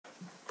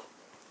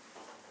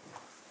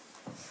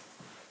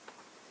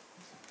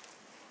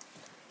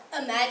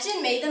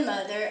Imagine me the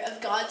mother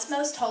of God's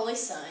most holy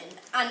Son.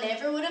 I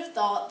never would have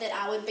thought that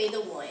I would be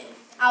the one.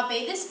 I'll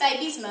be this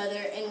baby's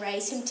mother and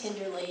raise him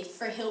tenderly,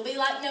 for he'll be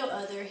like no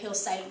other, he'll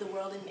save the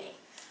world and me.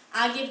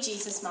 I give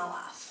Jesus my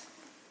life.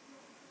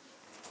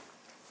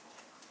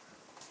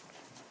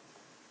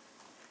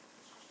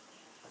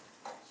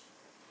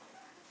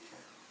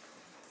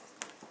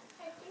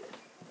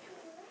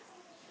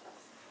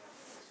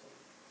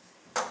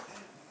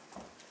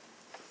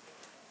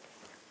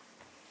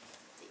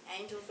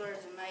 Angels'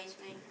 words amaze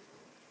me,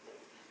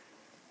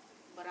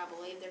 but I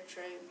believe they're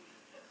true.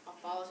 I'll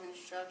follow his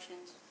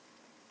instructions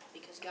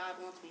because God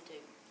wants me to.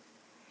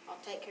 I'll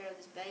take care of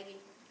this baby.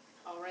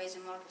 I'll raise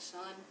him like a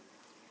son.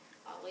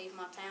 I'll leave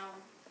my town,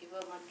 give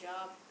up my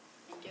job,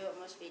 and do what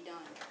must be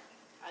done.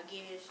 I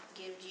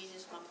give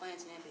Jesus my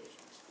plans and ambitions.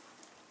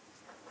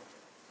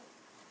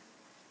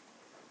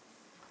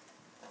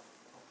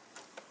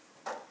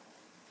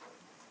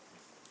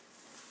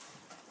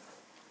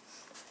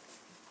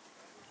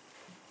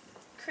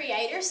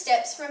 Creator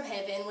steps from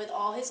heaven with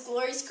all his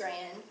glories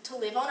grand, to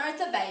live on earth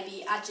a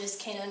baby I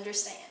just can't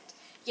understand.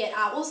 Yet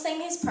I will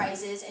sing his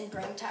praises and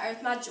bring to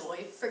earth my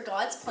joy, for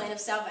God's plan of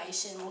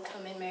salvation will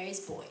come in Mary's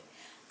boy.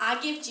 I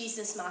give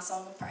Jesus my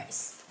song of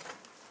praise.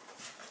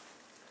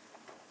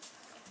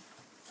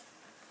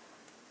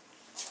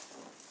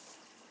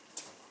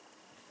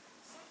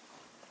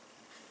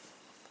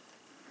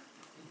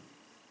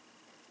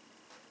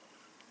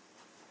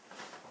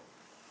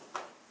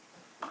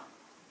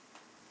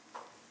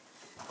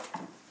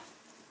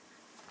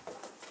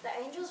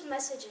 The angel's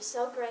message is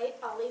so great,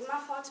 I'll leave my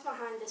flocks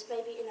behind. This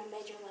baby in a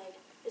manger laid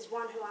is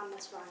one who I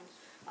must find.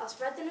 I'll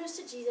spread the news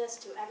to Jesus,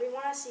 to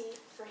everyone I see,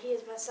 for he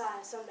is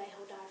Messiah, someday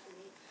he'll die for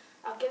me.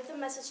 I'll give the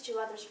message to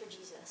others for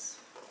Jesus.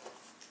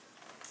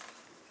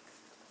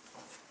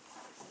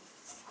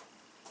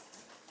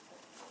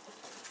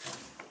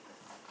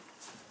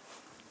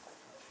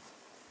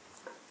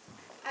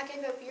 I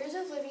gave up years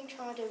of living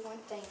trying to do one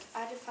thing.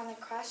 I to find the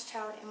Christ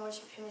child and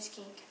worship him as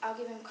king. I'll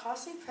give him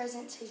costly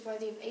presents, he's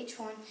worthy of each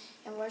one,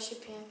 and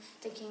worship him,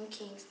 the King of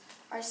Kings.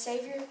 Our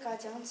Savior,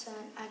 God's own Son,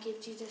 I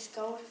give Jesus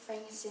gold,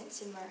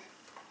 frankincense, and myrrh.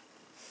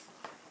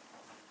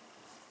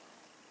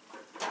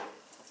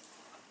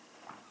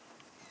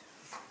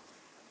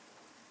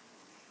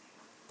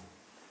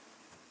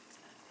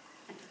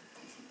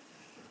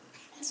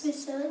 As we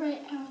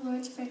celebrate our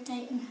Lord's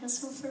birthday and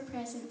hustle for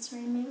presents,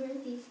 remember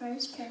the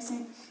first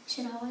present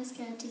should always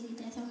go to the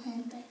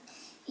Bethlehem babe.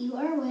 You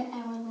are what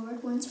our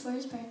Lord wants for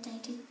his birthday.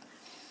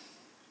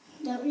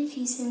 Don't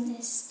refuse him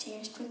this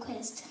cherished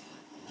request,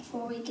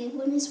 for we give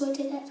what is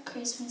wanted at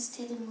Christmas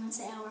to the ones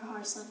that our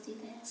hearts love the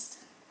best.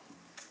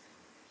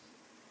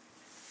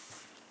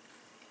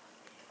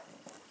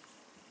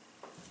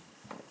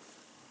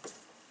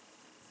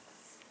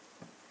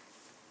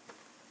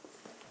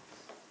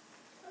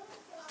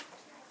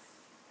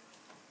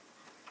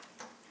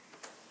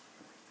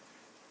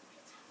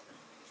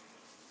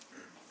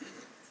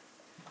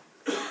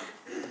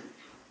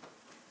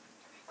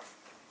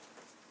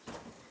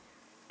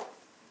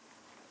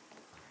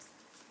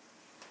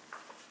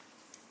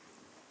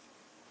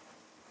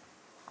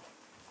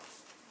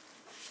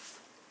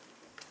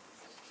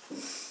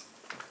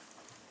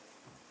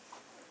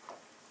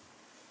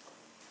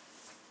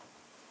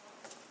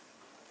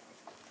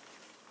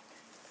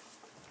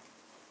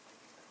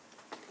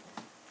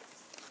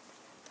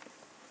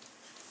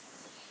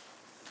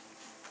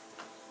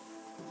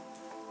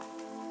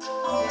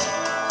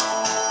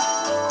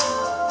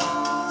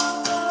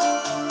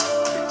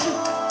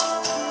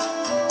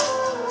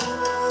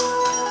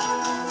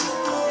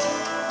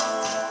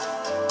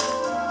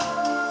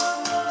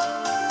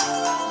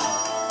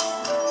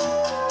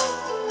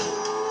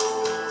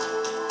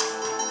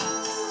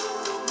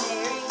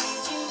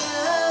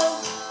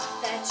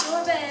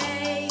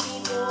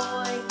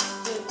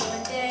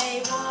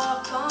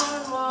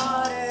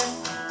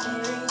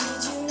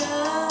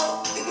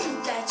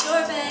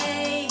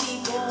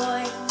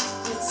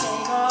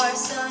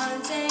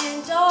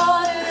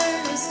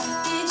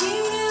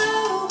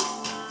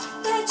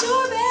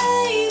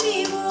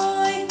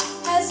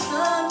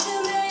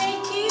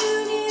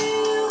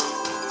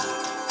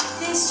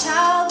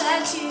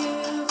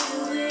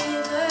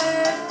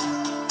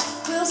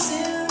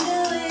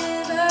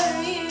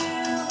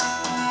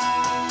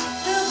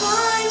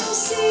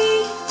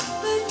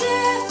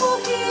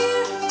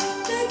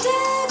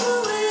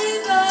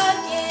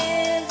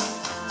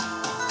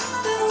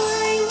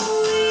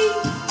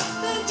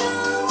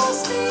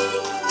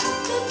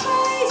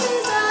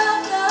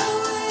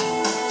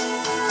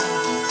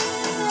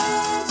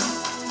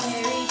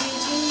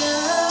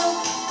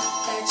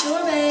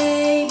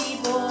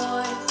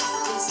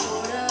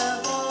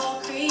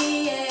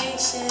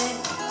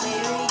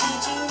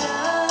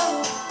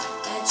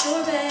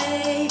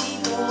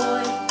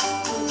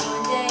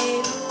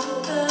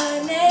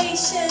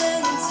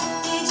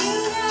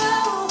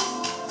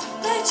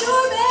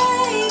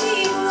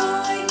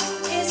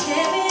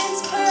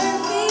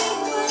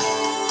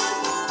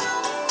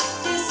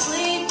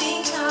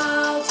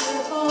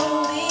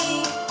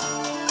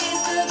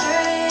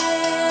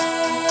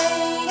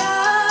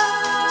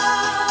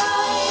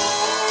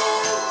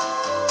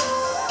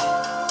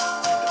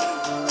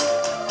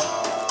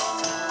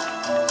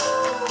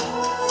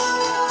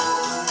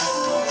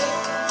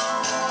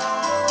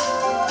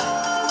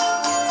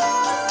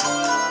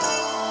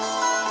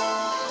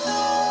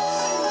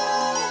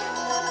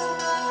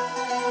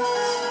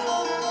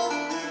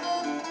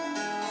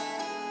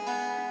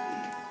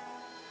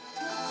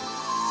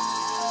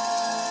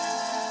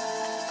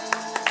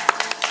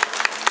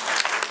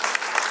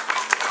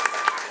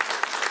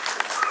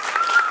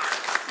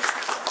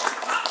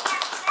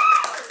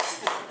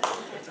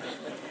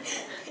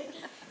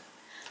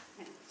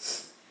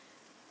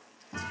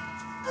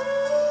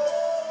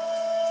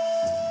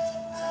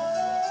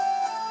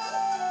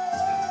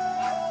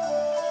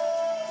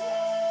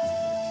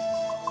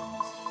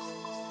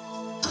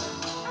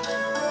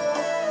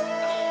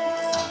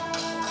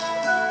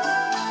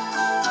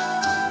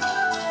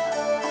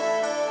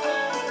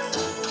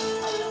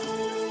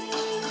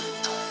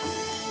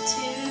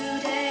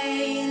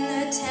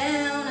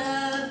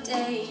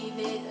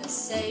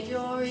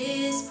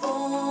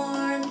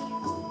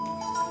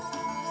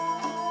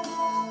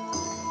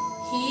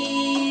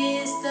 He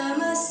is the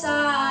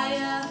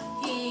Messiah,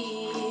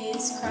 He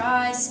is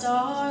Christ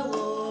our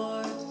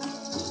Lord.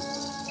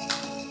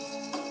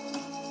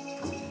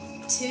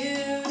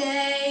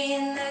 Today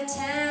in the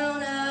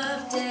town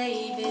of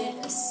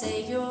David, a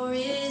Savior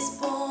is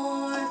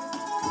born.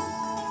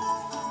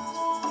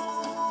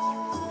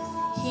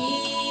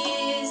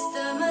 He is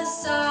the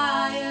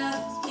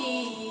Messiah,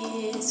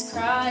 He is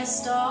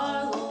Christ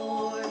our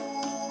Lord.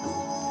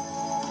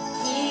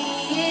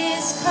 He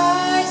is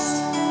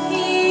Christ,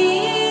 He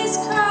is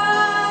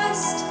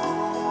Christ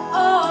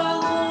our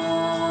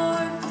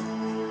Lord.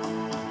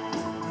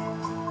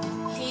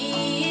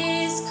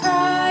 He is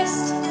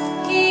Christ,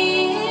 He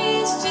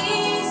is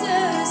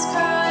Jesus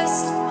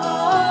Christ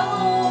our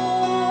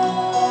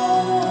Lord.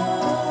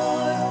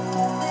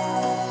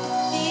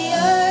 The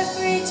earth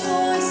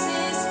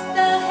rejoices,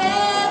 the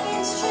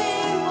heavens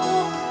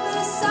tremble,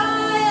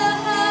 Messiah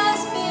has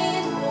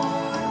been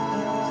born.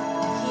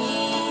 He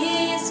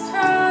is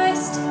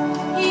Christ,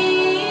 He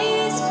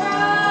is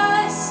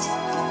Christ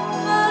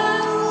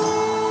our Lord.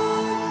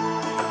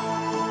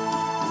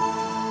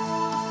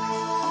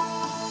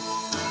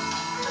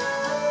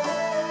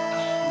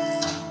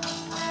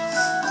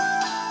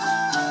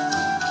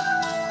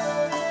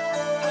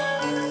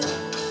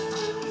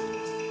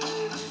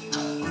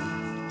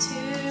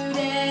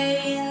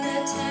 Today in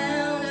the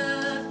town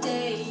of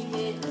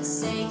David, a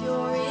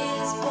Savior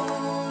is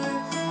born.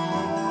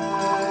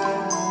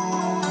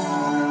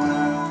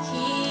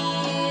 He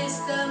is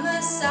the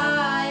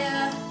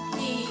Messiah,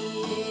 He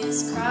is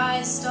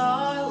Christ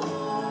our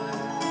Lord.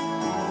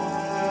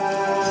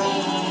 He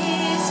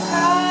is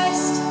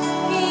Christ,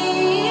 He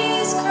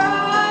is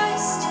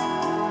Christ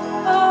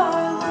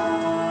our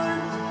Lord.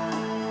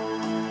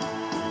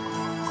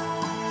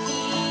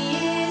 He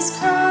is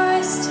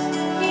Christ,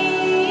 He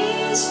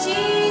is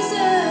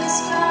Jesus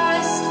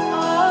Christ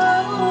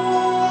our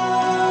Lord.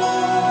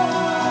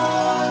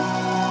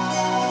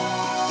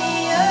 The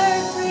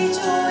earth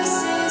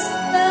rejoices,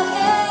 the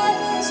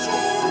heavens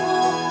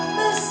tremble,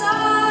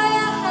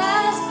 Messiah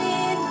has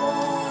been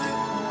born.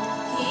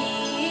 He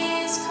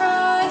is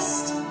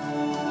Christ,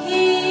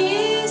 He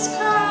is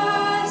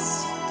Christ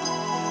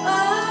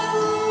our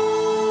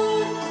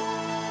Lord.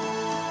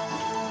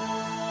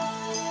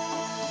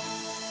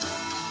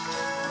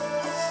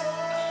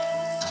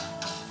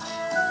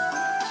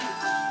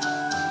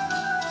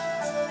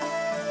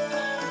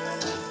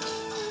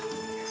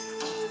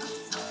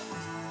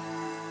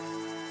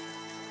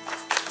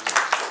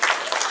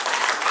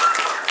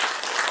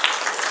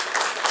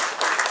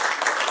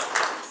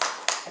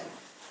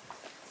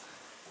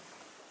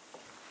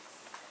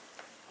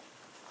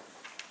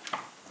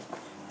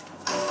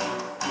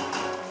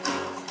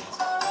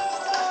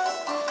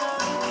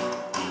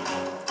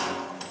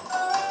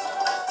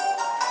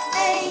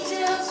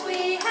 Angels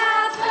we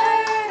have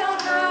heard on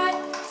high,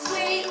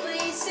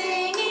 sweetly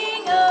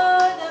singing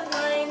o'er the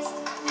plains,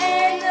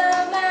 and the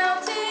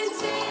mountains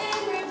in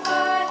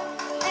reply,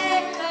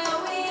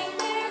 echoing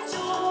their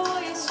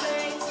joyous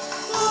strains.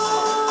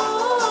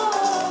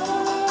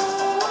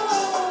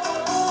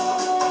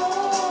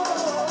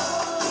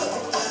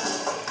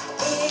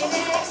 In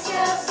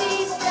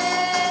excelsis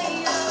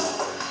Deo,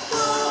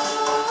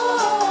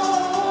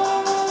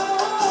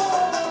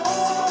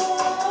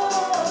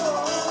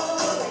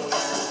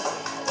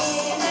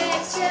 in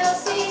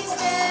excelsis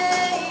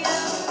Deo,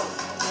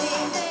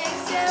 in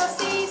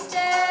excelsis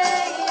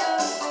Deo,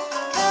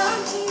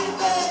 come to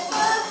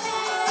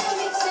Bethlehem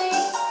and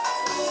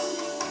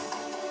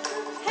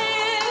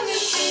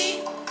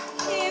see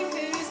Him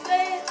who's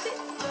blessed.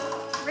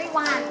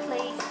 Rewind,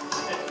 please.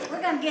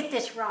 We're going to get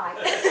this right.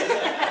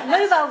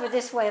 Move over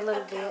this way a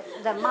little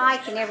bit. The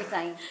mic and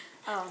everything.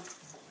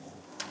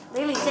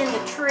 Lily's in the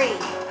tree.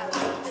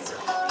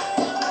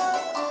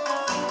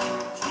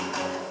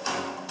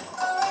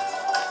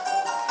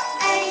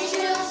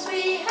 Angels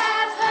we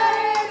have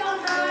heard on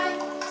high,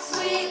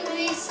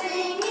 sweetly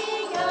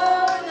singing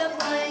o'er the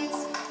plains,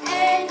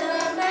 and the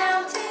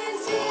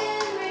mountains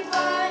in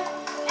reply,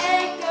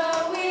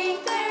 echoing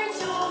their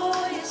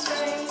joyous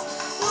strains.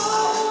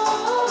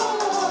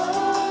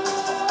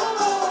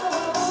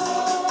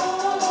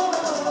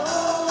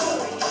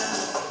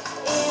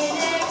 In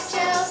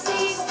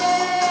excelsis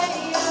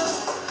Deo,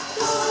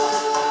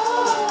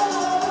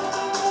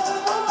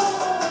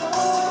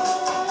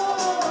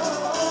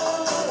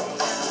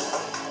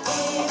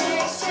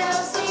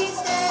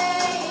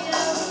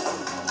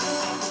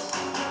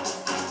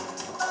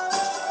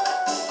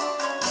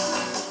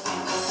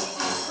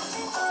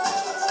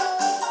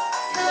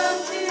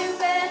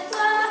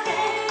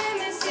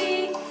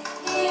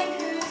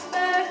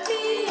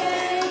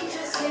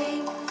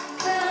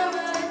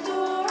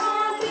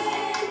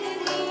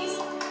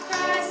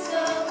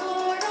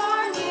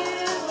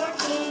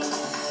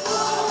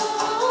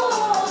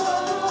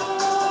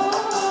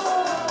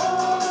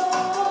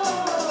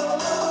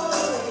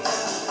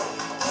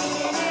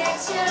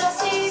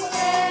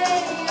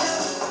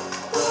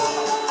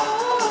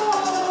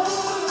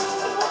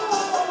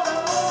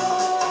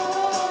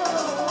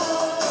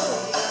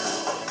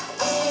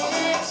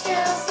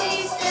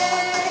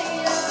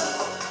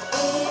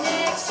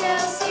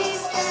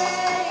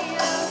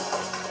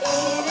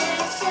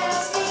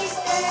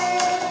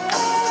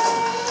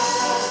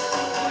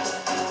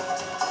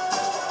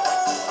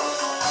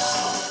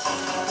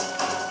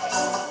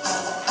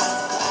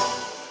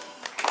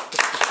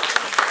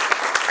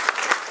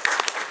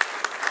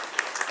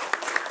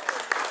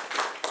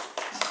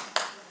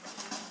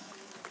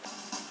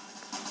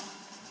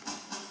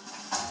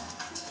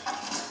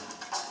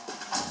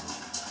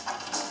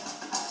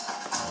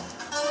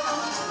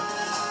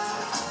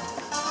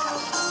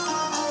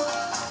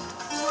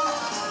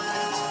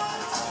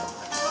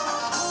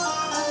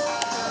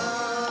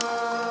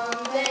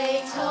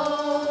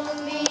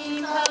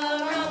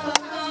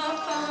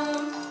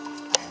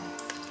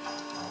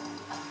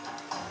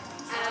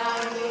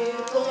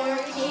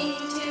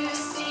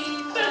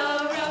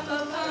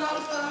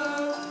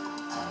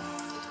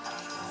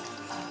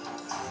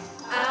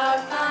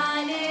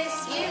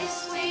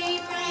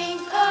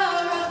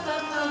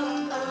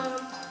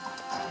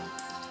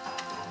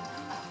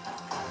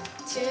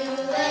 to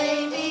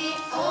lay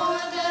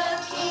before the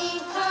King.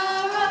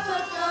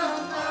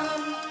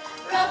 Pa-ra-pa-pum-pum,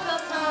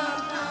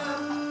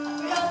 ra-pa-pum-pum,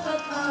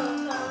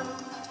 ra-pa-pum-pum.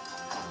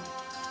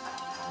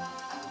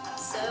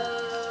 So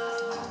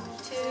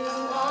to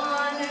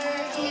honor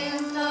Him,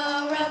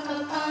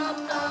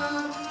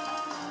 pa-ra-pa-pum-pum,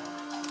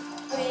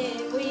 when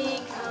we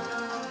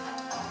come.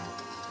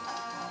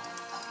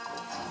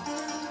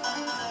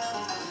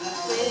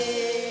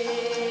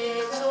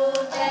 Little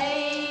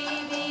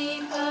baby,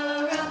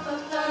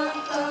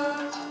 pa-ra-pa-pum-pum,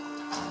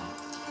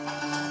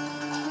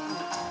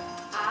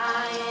 I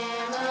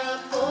am a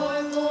poor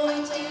boy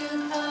too,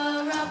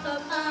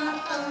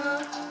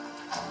 pa-ra-pa-pum-pum.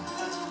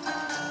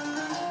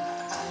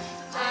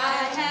 I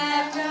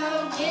have no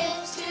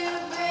gifts to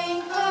bring,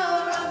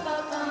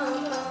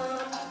 pa-ra-pa-pum-pum,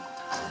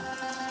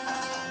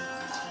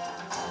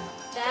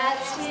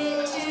 that's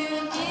fit to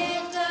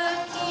give the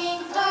King,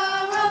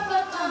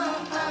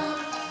 pa-ra-pa-pum-pum,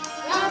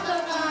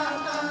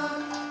 ra-pa-pum-pum,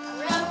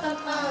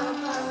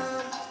 ra-pa-pum-pum.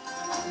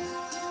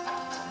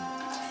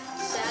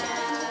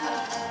 Shall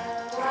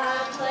I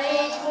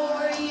play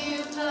for you,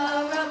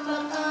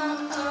 pa-ra-pa-pum-pum,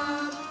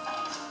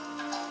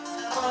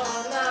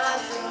 on my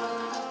drum?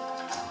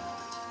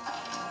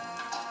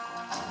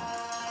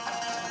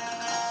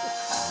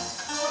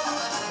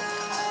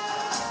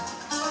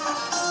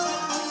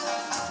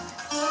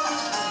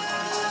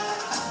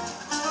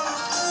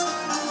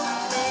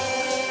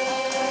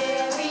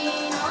 Mary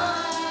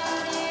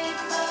nodded,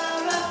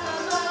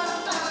 pa-ra-pa-pum-pum.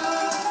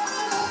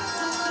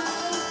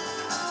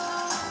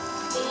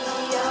 The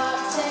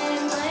ox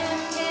and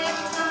lamb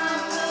kept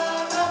time,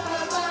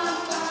 pa-ra-pa-pum-pum.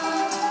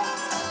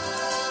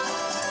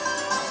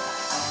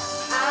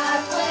 I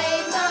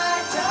played my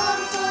drum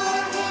for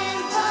him,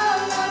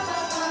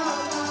 pa-ra-pa-pum-pum.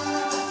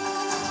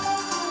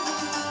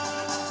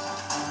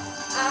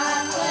 I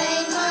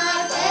played my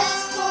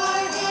best for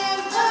him,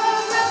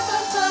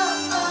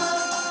 pa-ra-pa-pum-pum,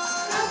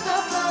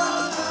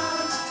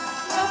 ra-pa-pum-pum,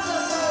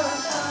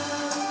 ra-pa-pum-pum.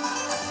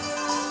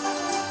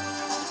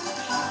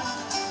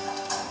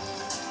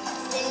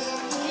 Then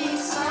he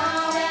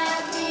smiled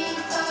at me,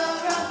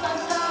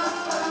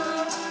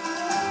 pa-ra-pa-pum-pum,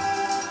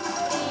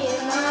 me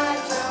and my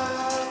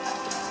drum,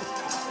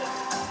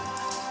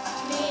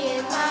 me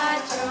and my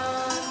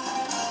drum,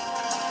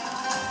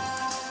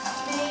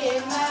 me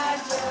and my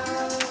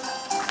drum.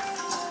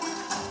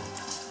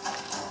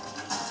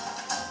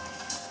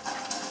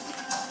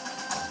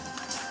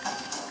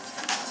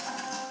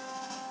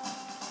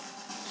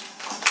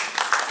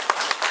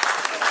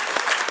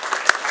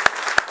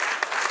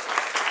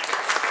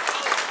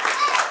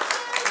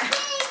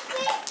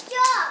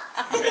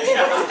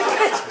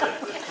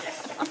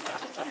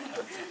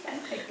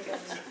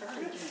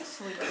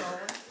 Sweet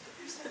Lord.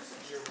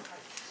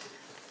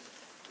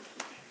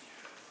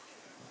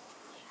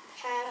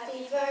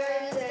 Happy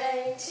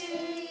birthday to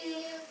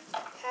you.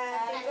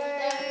 Happy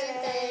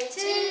birthday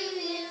to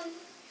you.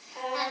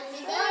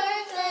 Happy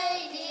birthday,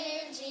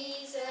 dear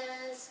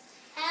Jesus.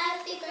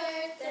 Happy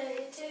birthday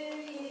to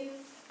you.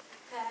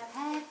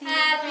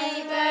 Happy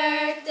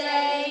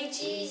birthday,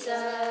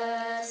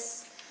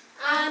 Jesus.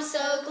 I'm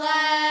so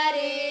glad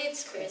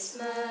it's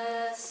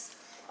Christmas.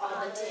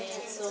 All the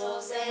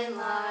tinsels and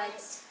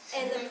lights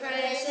and the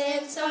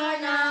presents are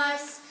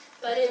nice,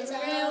 but its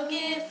real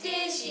gift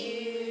is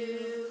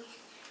you.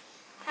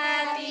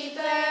 Happy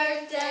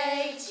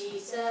birthday,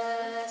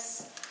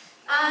 Jesus.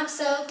 I'm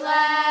so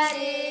glad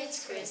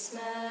it's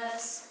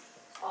Christmas.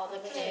 All the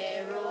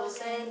carols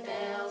and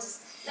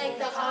bells make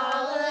the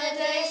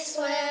holiday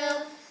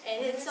swell,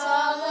 and it's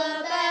all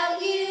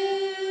about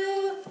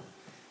you.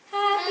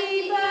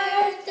 Happy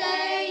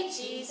birthday,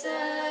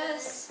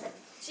 Jesus.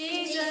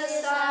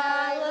 Jesus,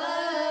 I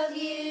love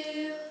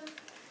you.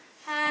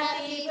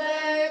 Happy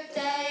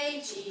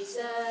birthday,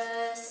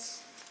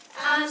 Jesus.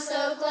 I'm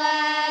so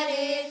glad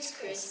it's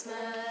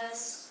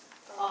Christmas.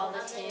 All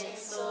the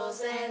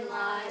tinsels and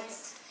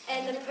lights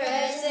and the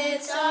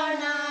presents are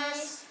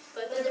nice,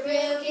 but the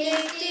real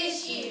gift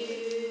is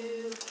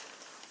you.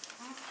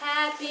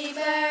 Happy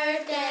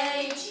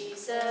birthday,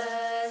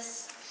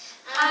 Jesus.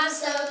 I'm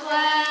so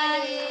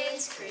glad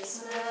it's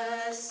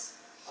Christmas.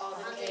 All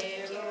the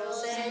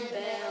carols and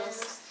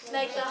bells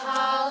make the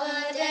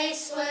holiday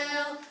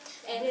swell,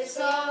 and it's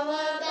all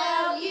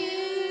about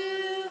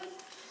you.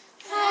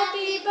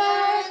 Happy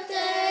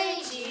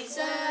birthday,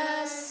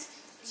 Jesus.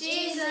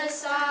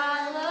 Jesus,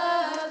 I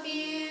love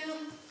you.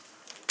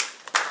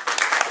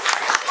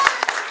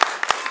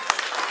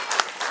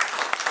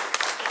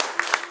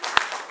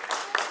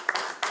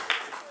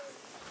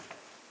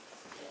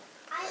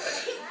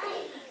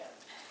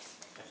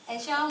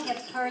 As y'all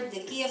have heard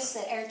the gifts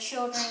that our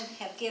children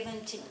have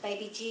given to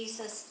baby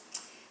Jesus,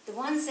 the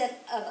ones of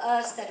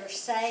us that are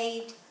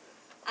saved,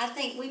 I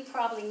think we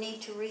probably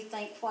need to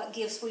rethink what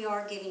gifts we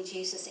are giving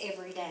Jesus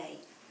every day.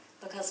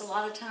 Because a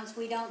lot of times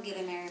we don't give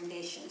him our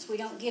ambitions. We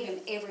don't give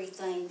him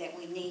everything that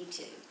we need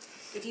to.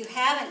 If you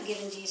haven't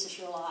given Jesus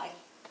your life,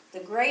 the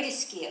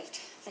greatest gift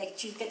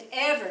that you could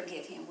ever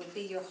give him would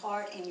be your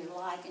heart and your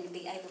life, and to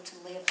be able to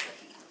live for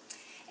him.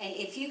 And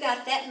if you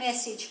got that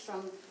message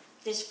from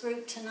this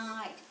group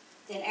tonight,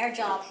 then our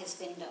job has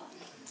been done.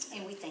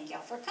 And we thank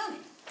y'all for coming.